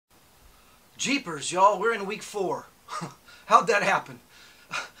Jeepers, y'all, we're in week 4. How'd that happen?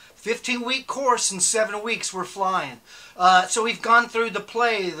 15-week course in 7 weeks, we're flying. So we've gone through the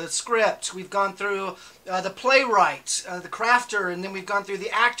play, the script, we've gone through the playwright, the crafter, and then we've gone through the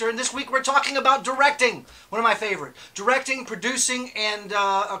actor, and this week we're talking about directing, one of my favorite. Directing, producing, and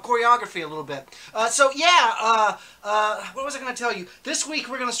choreography a little bit. What was I going to tell you? This week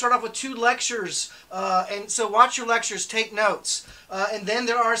we're going to start off with 2 lectures, and so watch your lectures, take notes, and then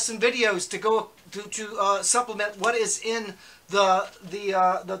there are some videos to go to supplement what is in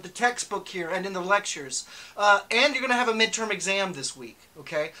the textbook here and in the lectures. And you're going to have a midterm exam this week,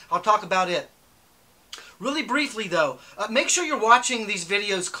 okay? I'll talk about it. Really briefly though, make sure you're watching these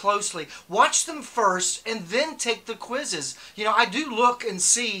videos closely. Watch them first and then take the quizzes. You know, I do look and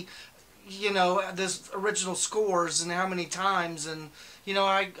see, you know, the original scores and how many times, and you know,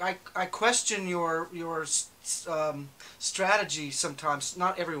 I question your strategy sometimes.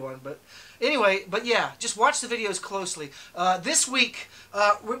 Not everyone, but anyway. But yeah, just watch the videos closely. This week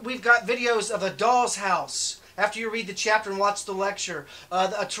we've got videos of A Doll's House. After you read the chapter and watch the lecture,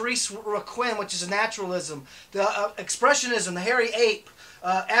 Therese Raquin, which is a naturalism, the expressionism, the hairy ape,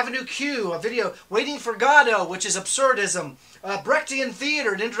 Avenue Q, a video, Waiting for Godot, which is absurdism, Brechtian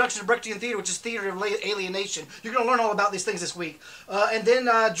theater, an introduction to Brechtian theater, which is theater of alienation. You're going to learn all about these things this week. And then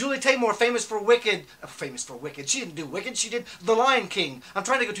Julie Taymor, famous for Wicked. She didn't do Wicked. She did The Lion King. I'm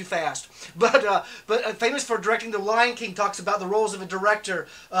trying to go too fast. But famous for directing The Lion King, talks about the roles of a director.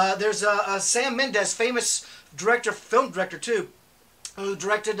 There's Sam Mendes, famous director, film director too, who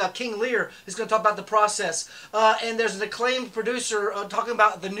directed King Lear, is going to talk about the process. And there's an acclaimed producer talking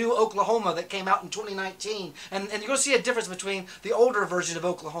about the new Oklahoma that came out in 2019. And you're going to see a difference between the older version of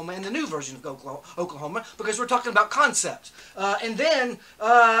Oklahoma and the new version of Oklahoma, because we're talking about concept. And then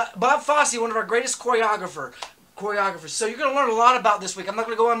Bob Fosse, one of our greatest choreographers. So you're going to learn a lot about this week. I'm not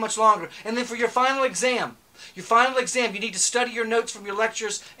going to go on much longer. And then for your final exam, you need to study your notes from your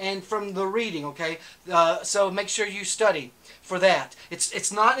lectures and from the reading, okay? So make sure you study for that.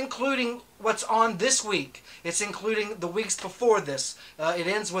 It's not including what's on this week. It's including the weeks before this. It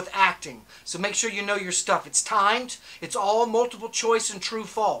ends with acting. So make sure you know your stuff. It's timed. It's all multiple choice and true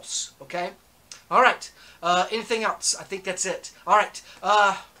false, okay? All right. Anything else? I think that's it. All right.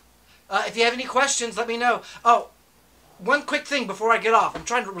 If you have any questions, let me know. Oh, one quick thing before I get off. I'm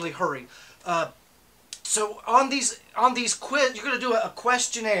trying to really hurry. So on these quiz, you're going to do a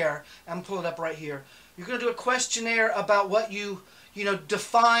questionnaire. I'm pulling it up right here. You're going to do a questionnaire about what you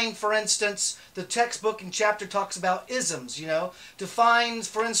define. For instance, the textbook and chapter talks about isms. Defines,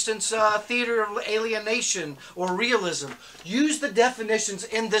 for instance, theater of alienation or realism. Use the definitions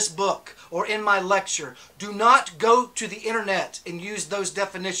in this book or in my lecture. Do not go to the internet and use those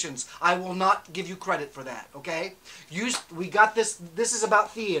definitions. I will not give you credit for that. Okay? We got this. This is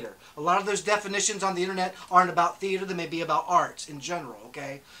about theater. A lot of those definitions on the internet aren't about theater. They may be about arts in general.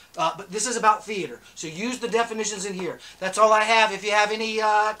 Okay? But this is about theater. So use the definitions in here. That's all I have. If you have any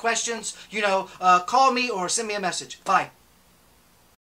questions, call me or send me a message. Bye.